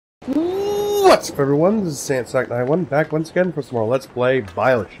What's up, everyone? This is Saiyan91 back once again for some more Let's Play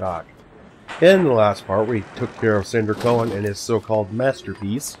Bioshock. In the last part, we took care of Sander Cohen and his so-called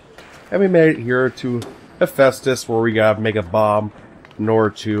masterpiece, and we made it here to Hephaestus, where we gotta make a bomb in order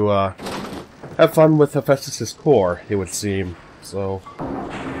to have fun with Hephaestus' core, it would seem. So,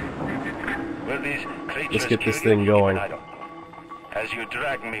 let's get this thing going. As you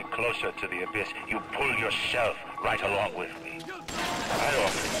drag me closer to the abyss, you pull yourself right along with me. I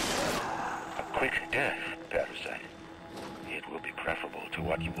offer a quick death, Parasite. It will be preferable to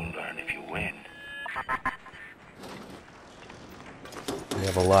what you will learn if you win. We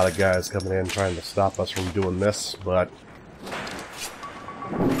have a lot of guys coming in trying to stop us from doing this, but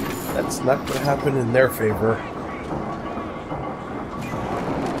that's not going to happen in their favor.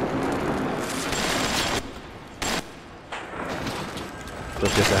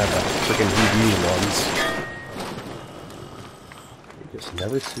 Don't get to have that freaking DV ones. They just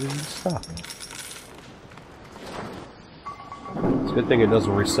never seem to stop. It's a good thing it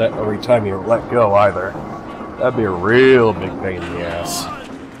doesn't reset every time you let go either. That'd be a real big pain in the ass.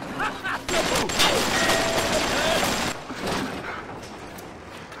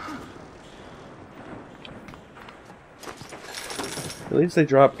 At least they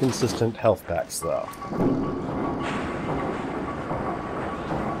drop consistent health packs though.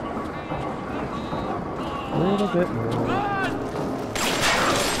 A little bit more.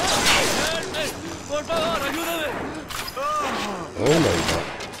 Oh my god.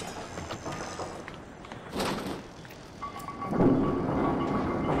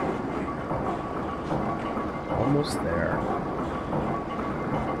 Almost there.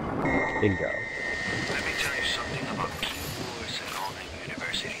 Bingo. Let me tell you something about keyboards and all them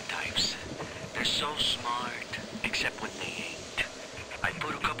university types. They're so smart, except when they ain't. I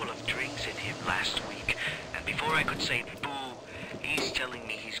put a couple of drinks in him last week, and before I could say boo, he's telling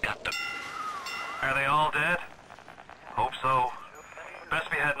me he's got the... Are they all dead? Hope so. Best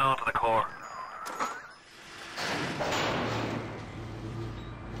be heading on to the core.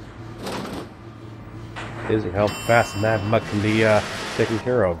 Amazing how fast magma can be taken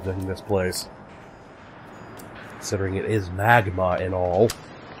care of in this place. Considering it is magma and all.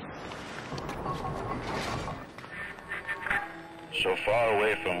 So far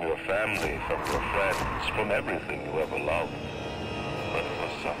away from your family, from your friends, from everything you ever loved. But for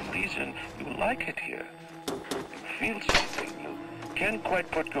some reason, you like it here. You feel something you can't quite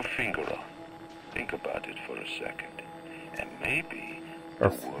put your finger on. Think about it for a second. And maybe...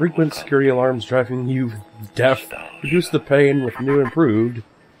 Are frequent security alarms driving you deaf? Reduce the pain with new improved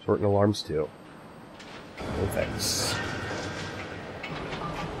certain alarms too. No thanks.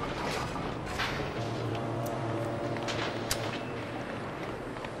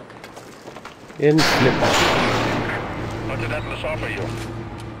 Infinite. What did Atlas offer you?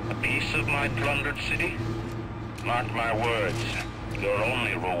 A piece of my plundered city? Mark my words, your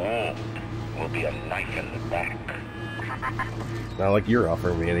only reward will be a knife in the back. Not like you're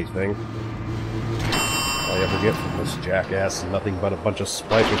offering me anything. All I ever get from this jackass is nothing but a bunch of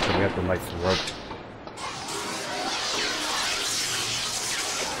spikers coming after my throat.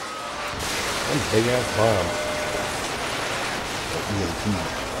 One big ass bomb.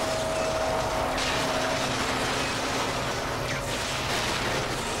 EMP.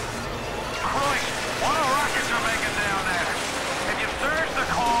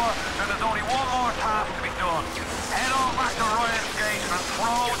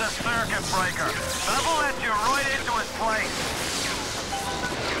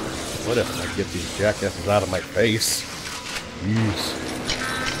 What if I get these jackasses out of my face? Jeez.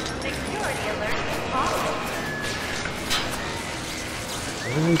 Security alert possible.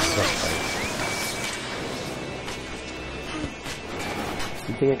 Only something.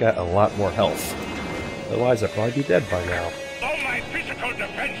 Good thing I got a lot more health. Otherwise, I'd probably be dead by now. Though my physical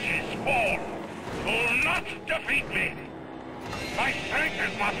defenses fall, will not defeat me. My strength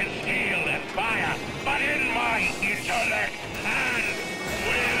is not in steel and fire, but in my intellect and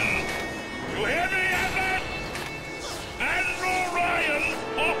will. You hear me, Atlas? Andrew Ryan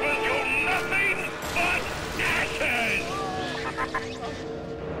offers you nothing but ashes!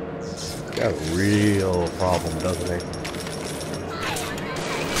 Got a real problem, doesn't he?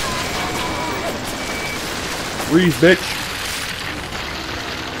 Freeze, bitch!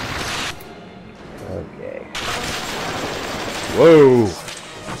 Okay. Whoa!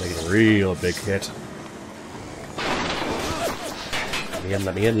 Taking a real big hit.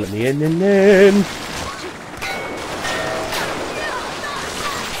 Let me in. Dear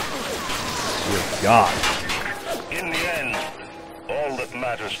God. In the end, all that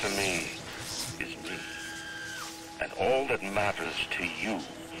matters to me is me. And all that matters to you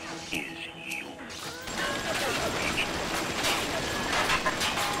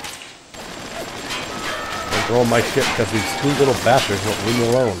throwing my shit because these two little bastards won't leave me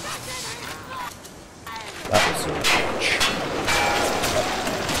alone. That was so much.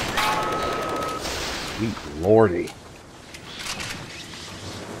 Sweet lordy.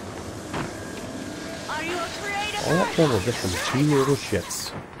 Are you a creative? All that trouble just from two little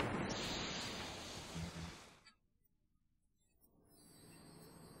shits.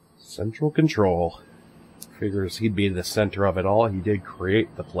 Central control. Figures he'd be the center of it all. He did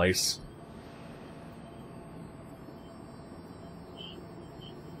create the place.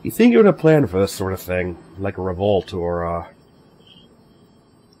 You think he would have planned for this sort of thing, like a revolt or a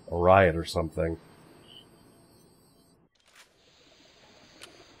riot or something.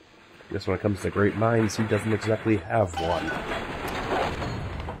 I guess when it comes to great minds, he doesn't exactly have one.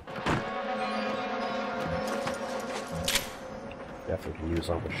 Definitely can use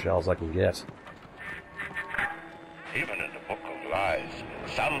all the shells I can get. Even in the Book of Lies,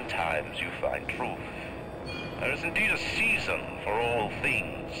 sometimes you find truth. There is indeed a season for all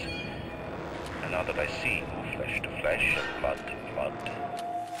things. And now that I see you flesh to flesh and blood to blood,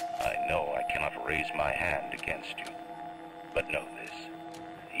 I know I cannot raise my hand against you. But know this,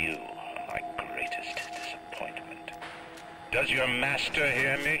 you are my greatest disappointment. Does your master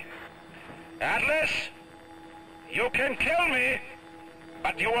hear me? Atlas, you can kill me,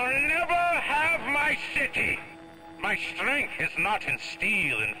 but you will never have my city. My strength is not in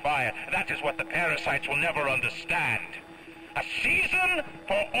steel and fire. That is what the parasites will never understand. A season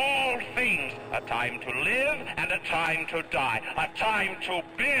for all things. A time to live and a time to die. A time to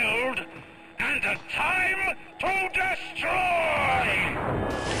build and a time to destroy!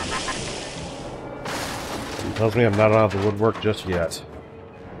 He tells me I'm not out of the woodwork just yet.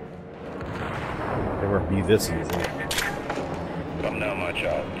 Never be this easy. Come now, my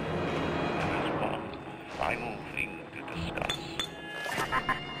child. There is one final thing to discuss.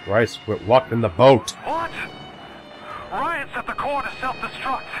 Rice, quit walking the boat! What? Riots at the core to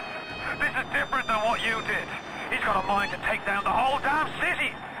self-destruct. This is different than what you did. He's got a mind to take down the whole damn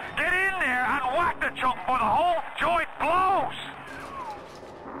city. Get in there and whack the chunk for the whole joint blows.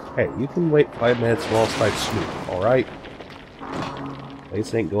 Hey, you can wait 5 minutes while I start snoop, alright?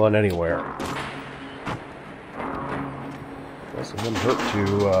 Place ain't going anywhere. Guess it wouldn't hurt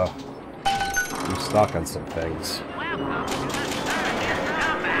to, restock on some things. Welcome to the circus.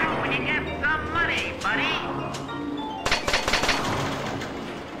 Come back when you get some money, buddy.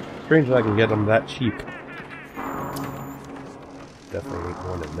 Strange that I can get them that cheap. Definitely ain't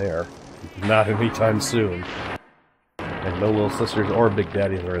going in there. Not anytime soon. And no little sisters or big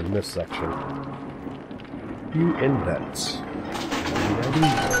daddies are in this section. You invent.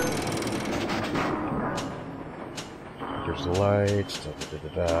 There's the lights. Some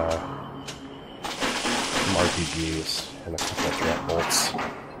RPGs and a couple of trap bolts.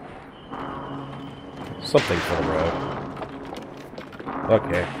 Something for the road.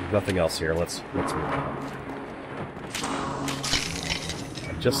 Okay, nothing else here. Let's move on.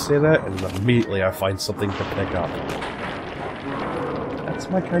 I just say that, and immediately I find something to pick up. That's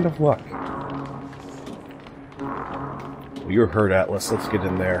my kind of luck. Well, you're hurt, Atlas. Let's get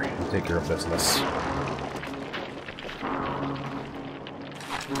in there and take care of business.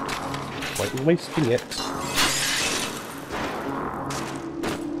 Quite wasting it.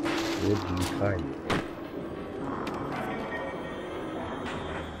 Would you find it?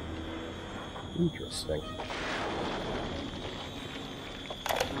 Interesting.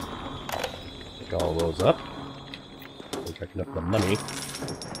 Pick all those up. We're picking up the money.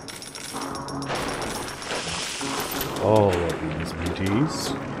 All of these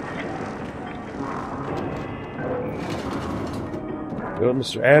beauties. Good,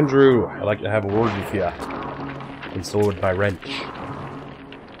 Mr. Andrew. I'd like to have a word with you. And so would my wrench.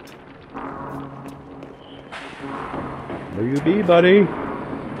 Where you be, buddy?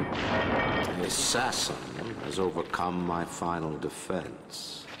 The assassin has overcome my final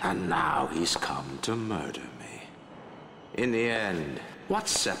defense, and now he's come to murder me. In the end, what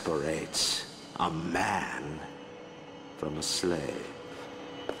separates a man from a slave?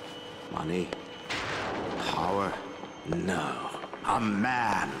 Money? Power? No. A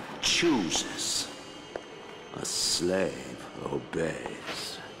man chooses. A slave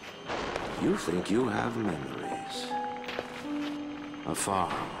obeys. You think you have memories. A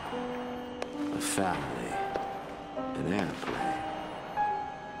farm. A family. An airplane.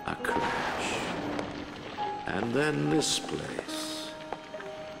 A crash. And then this place.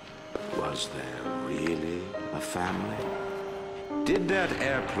 Was there really a family? Did that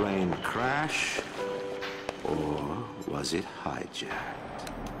airplane crash? Or was it hijacked?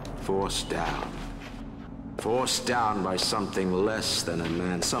 Forced down Forced down by something less than a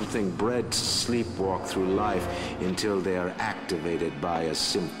man, something bred to sleepwalk through life until they are activated by a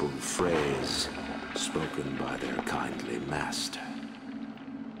simple phrase spoken by their kindly master.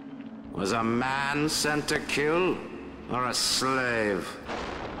 Was a man sent to kill or a slave?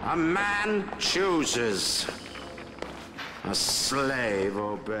 A man chooses. A slave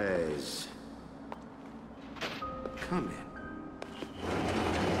obeys. Come in.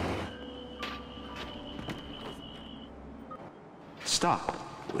 Stop,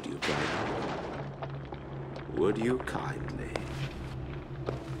 would you kindly? Would you kindly?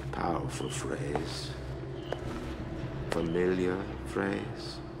 Powerful phrase. Familiar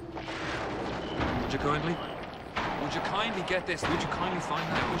phrase. Would you kindly? Would you kindly get this? Would you kindly find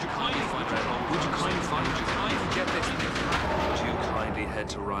that? Would you kindly find that? Would you kindly find? Would you kindly get this? Would you kindly head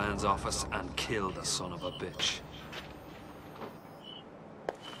to Ryan's office and kill the son of a bitch?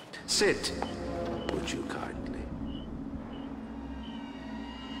 Sit, would you kindly?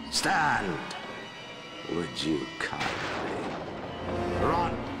 Stand, would you kindly?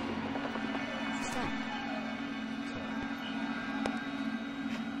 Run.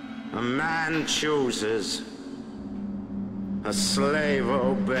 A man chooses. A slave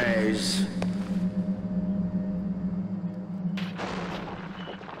obeys.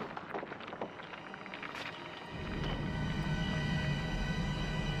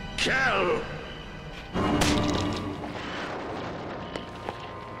 Kill!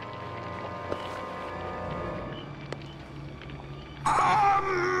 A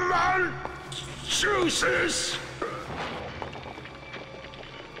man chooses!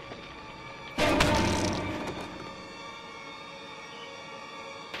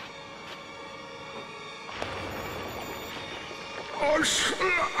 A slave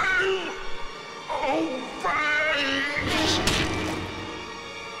obeys!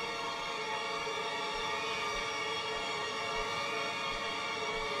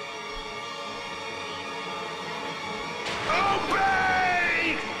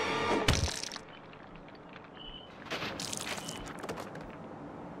 Obey!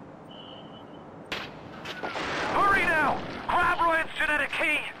 Hurry now! Grab Ryan's genetic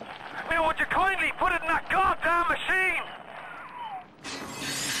key! Now would you kindly put it in that goddamn machine?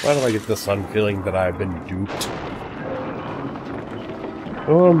 Why do I get this feeling that I've been duped?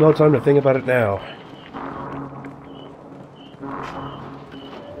 Oh, no time to think about it now.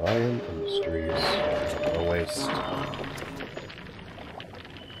 Ryan Industries. No waste.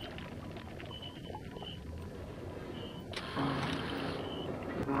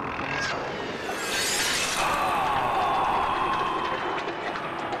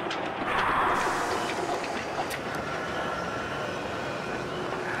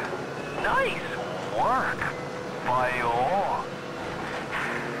 Nice work, Bio.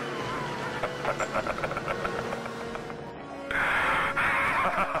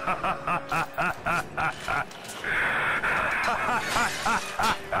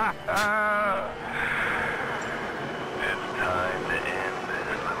 It's time to end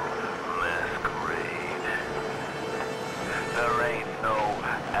this little masquerade. There ain't no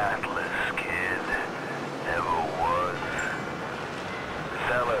Atlas kid, never was.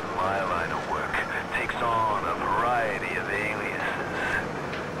 Selling my line of work takes on a variety of aliases.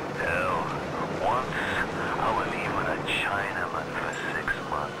 Hell, once I was even a Chinaman for 6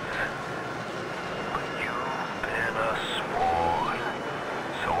 months. But you've been a sport,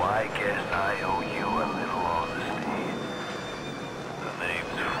 so I guess I owe you a little honesty. The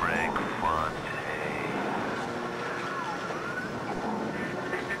name's Frank Fonte.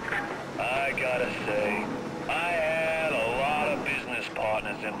 I gotta say, I had a lot of business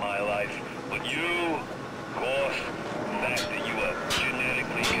partners in my life, but you, of course, the fact that you were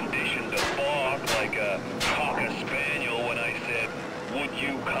genetically conditioned to bark like a cocker spaniel when I said, would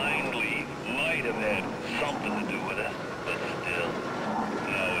you kindly, might have had something to do with it, but still.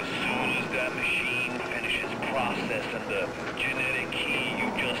 Now, as soon as that machine finishes processing the genetic key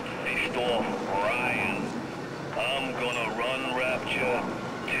you just fished off Ryan, I'm gonna run Rapture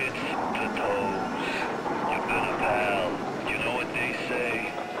tits to toes. You've been a pal. You know what they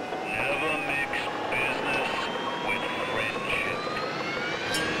say? Never mix business with friendship.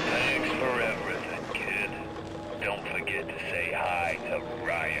 Thanks for everything, kid. Don't forget to say hi to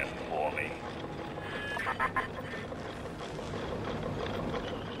Ryan for me.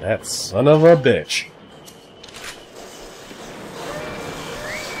 That son of a bitch.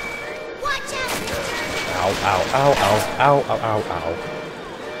 Watch out! Ow, ow, ow, ow, ow, ow, ow, ow.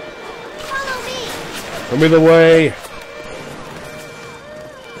 Follow me! Show me the way!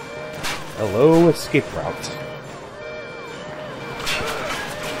 Hello, escape route.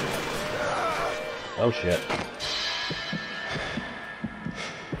 Oh shit.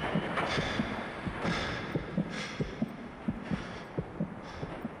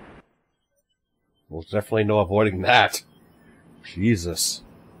 Well, definitely no avoiding that. Jesus.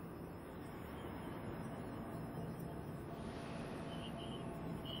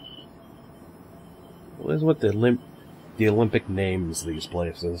 What is with the Olympic names these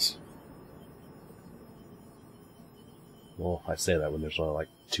places? Well, I say that when there's only like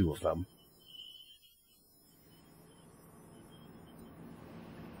 2 of them.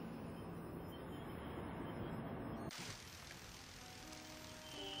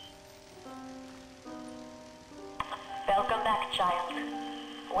 Welcome back, child.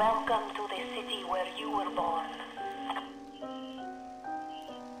 Welcome to the city where you were born.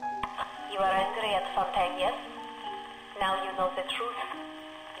 You are angry at Fontaine, yes? Now you know the truth.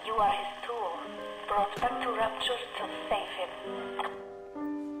 You are his tool, brought back to Rapture to save him.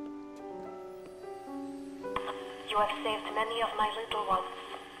 You have saved many of my little ones.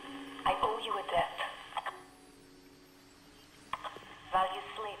 I owe you a debt. While you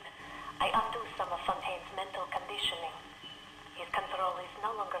sleep, I undo some of Fontaine's mental conditioning. His control is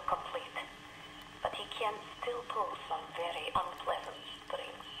no longer complete, but he can still pull some very unpleasant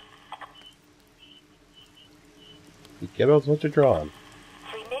strings. You kiddos, what you drawing?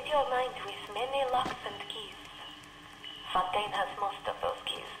 We made your mind with many locks and keys. Fontaine has most of those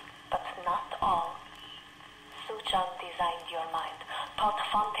keys, but not all. Suchan designed your mind, taught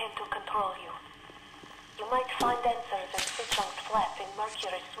Fontaine to control you. You might find answers in Suchan's flat in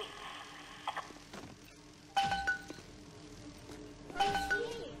Mercury Suites.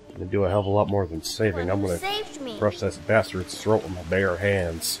 I'm gonna do a hell of a lot more than saving. I'm gonna crush this bastard's throat with my bare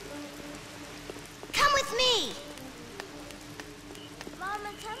hands. Come with me. Mama,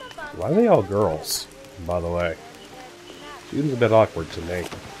 tell about Why are they all girls, by the way? Seems a bit awkward to me.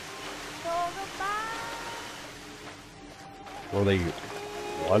 Were they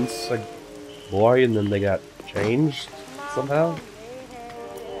once a boy and then they got changed somehow?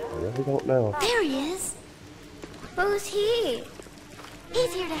 I really don't know. There he is. Who's he?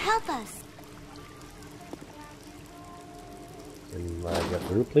 He's here to help us. Can I get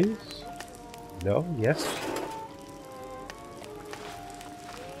through, please? No? Yes?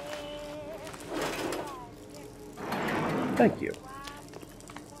 Thank you.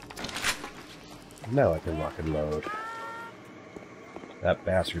 Now I can rock and load. That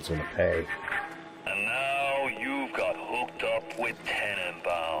bastard's gonna pay. And now you've got hooked up with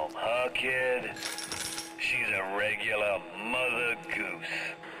Tenenbaum, huh, kid? She's a regular mother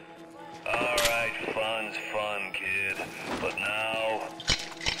goose. Alright, fun's fun, kid. But now,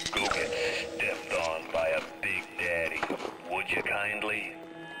 go get stepped on by a big daddy. Would you kindly?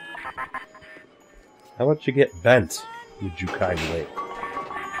 How about you get bent, would you kindly?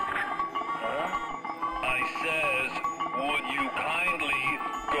 I says, would you kindly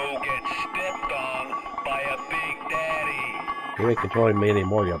go get stepped on by a big daddy? You ain't controlling me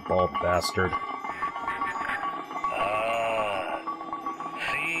anymore, you bald bastard.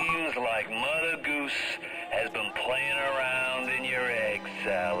 Seems like Mother Goose has been playing around in your egg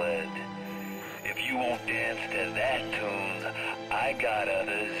salad. If you won't dance to that tune, I got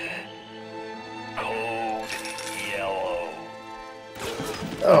others. Code Yellow.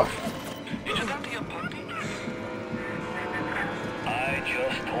 Ugh. You just empty a puppy? I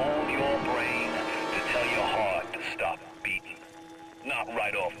just told your brain to tell your heart to stop beating. Not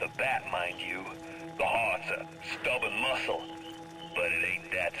right off the bat, mind you. The heart's a stubborn muscle, but it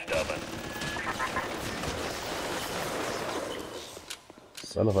ain't that stubborn.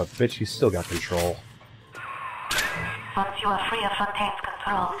 Son of a bitch, he's still got control. Once you are free of Fontaine's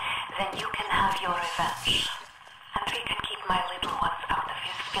control, then you can have your revenge. And we can keep my little ones out of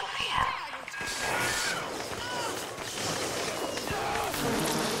his filthy hands.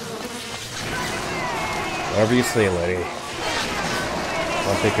 Whatever you say, lady.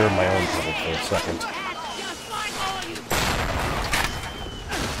 I'll take care of my own trouble for a second.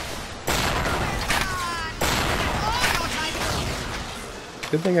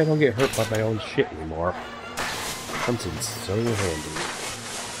 Good thing I don't get hurt by my own shit anymore. Comes in so handy.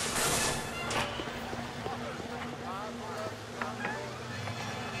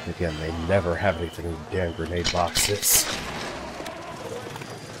 Again, they never have anything in the damn grenade boxes.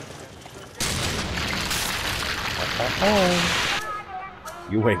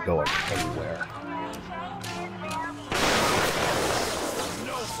 You ain't going anywhere.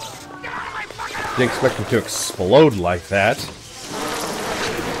 Didn't expect them to explode like that.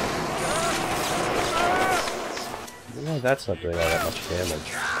 No, that's not doing all that much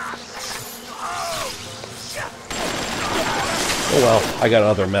damage. Oh well, I got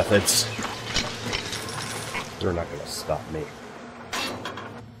other methods. They're not gonna stop me.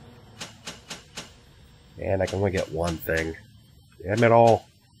 And I can only get one thing. Damn it all.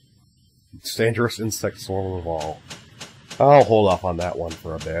 It's dangerous insect swarm of all. I'll hold off on that one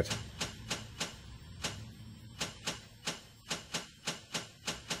for a bit.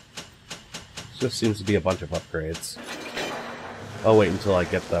 Just seems to be a bunch of upgrades. I'll wait until I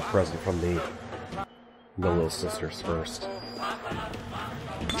get the present from the little sisters first.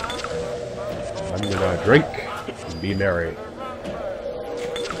 I'm gonna drink and be merry.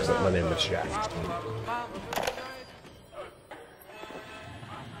 Except my name is Jack.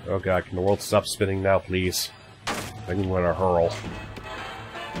 Oh god, can the world stop spinning now, please? I can let her hurl.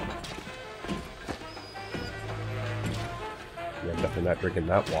 Yeah, I'm definitely not drinking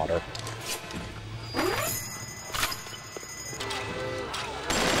that water.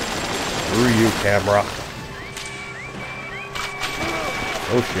 Screw you, camera.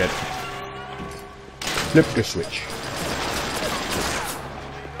 Oh shit. Flip the switch.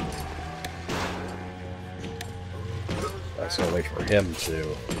 I just gotta wait for him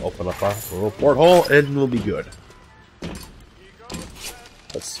to open up a little porthole and we'll be good.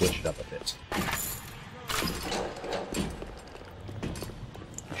 Let's switch it up a bit.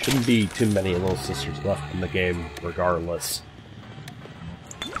 Shouldn't be too many little sisters left in the game, regardless.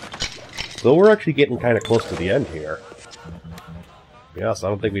 Though we're actually getting kind of close to the end here. Yes, I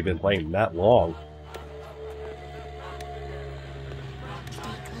don't think we've been playing that long. Stay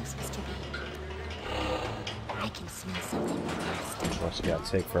close, Mr. B. I can smell something nasty. It's gonna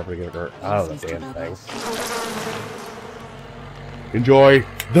take forever to get her out of the damn thing. Enjoy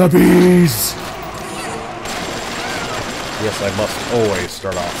the bees! Yes, I must always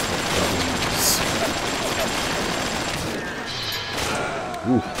start off with the bees.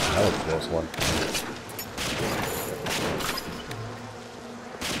 Ooh, that was a close one.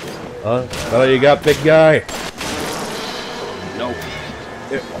 That all you got, big guy? Nope.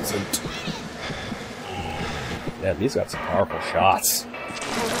 It wasn't. Yeah, these got some powerful shots.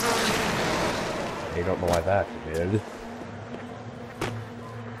 You don't know why that did.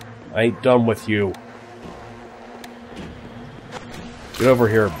 I ain't done with you. Get over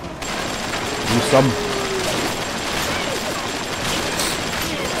here. Do some.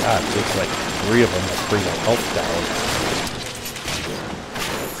 God, it takes like 3 of them to bring their health down.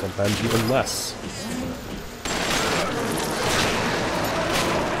 Sometimes even less.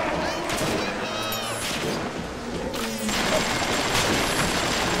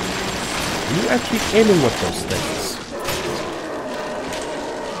 Are you actually aiming with those things?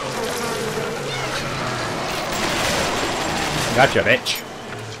 Gotcha, bitch!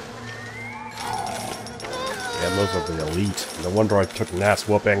 Yeah, those are the elite. No wonder I took an ass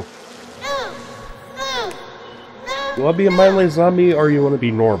whooping. You want to be a mindless zombie, or you want to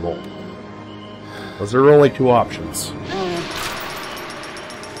be normal? Those are only 2 options.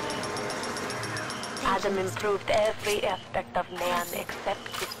 Adam improved every aspect of man except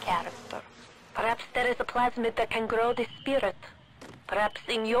his character. Perhaps there is a plasmid that can grow the spirit. Perhaps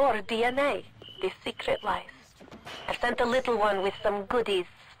in your DNA, the secret lies. I sent a little one with some goodies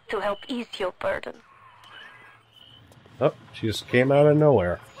to help ease your burden. Oh, she just came out of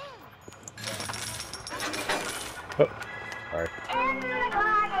nowhere. Oh, sorry.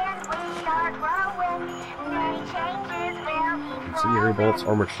 Incendiary Bolts,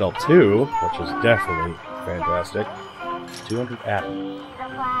 Armored Shell 2, which is definitely fantastic. 200 Atom.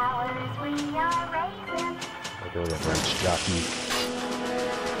 I'll go with Wrench Jockey.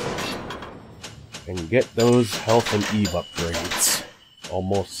 And get those health and Eve upgrades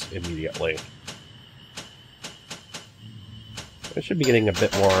almost immediately. I should be getting a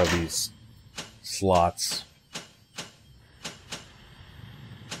bit more of these slots.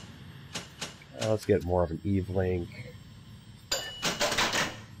 Let's get more of an Eve link.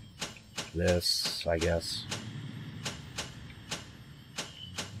 This, I guess.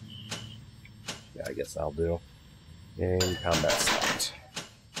 Yeah, I guess that'll do. And combat slot.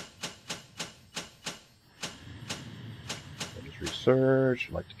 Research,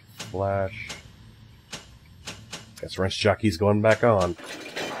 I'd like to get Flash. Guess Wrench Jockey's going back on.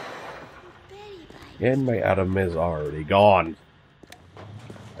 And my Atom is already gone.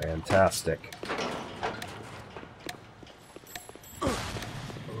 Fantastic. Oh,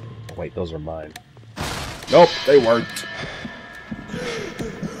 wait, those are mine. Nope, they weren't.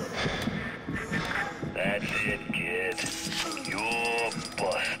 That's it, kid. You're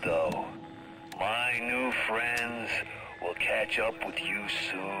busto. My new friends will catch up with you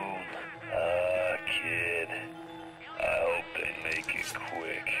soon. Kid. I hope they make it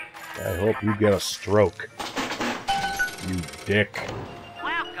quick. I hope you get a stroke. You dick.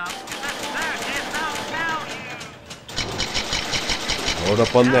 Welcome to the Circus of Value. Load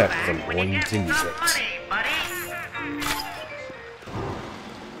up on that, because I'm going to need it.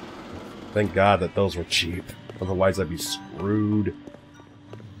 Thank God that those were cheap. Otherwise, I'd be screwed.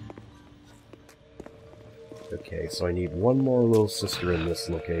 Okay, so I need one more little sister in this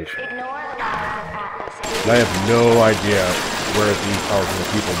location. And I have no idea where the powerful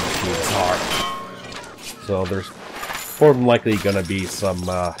people machines are. So there's more than likely going to be some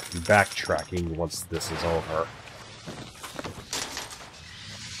backtracking once this is over.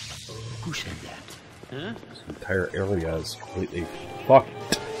 Who said that? Huh? This entire area is completely fucked.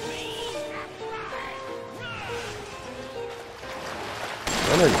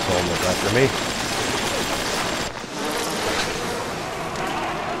 I know you're someone that's after me.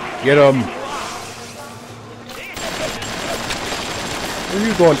 Get him! Where are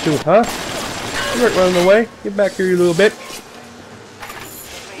you going to, huh? You weren't running away. Get back here, you little bitch.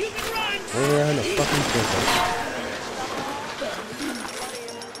 Where in the fucking circle?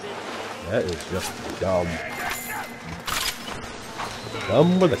 That is just dumb.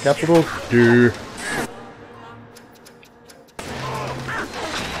 Dumb with a capital D.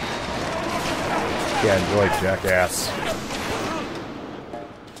 Yeah, enjoy, jackass.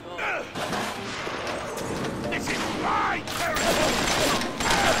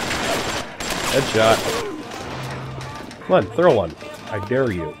 Headshot. Come on, throw one. I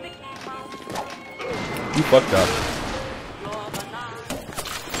dare you. You fucked up.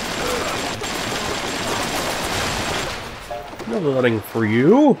 No running for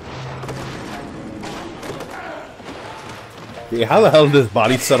you. Yeah, how the hell did his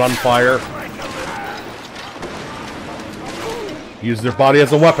body set on fire? Use their body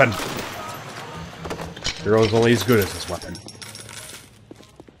as a weapon. Hero's only as good as his weapon.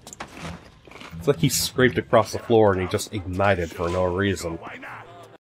 It's like he scraped across the floor and he just ignited for no reason.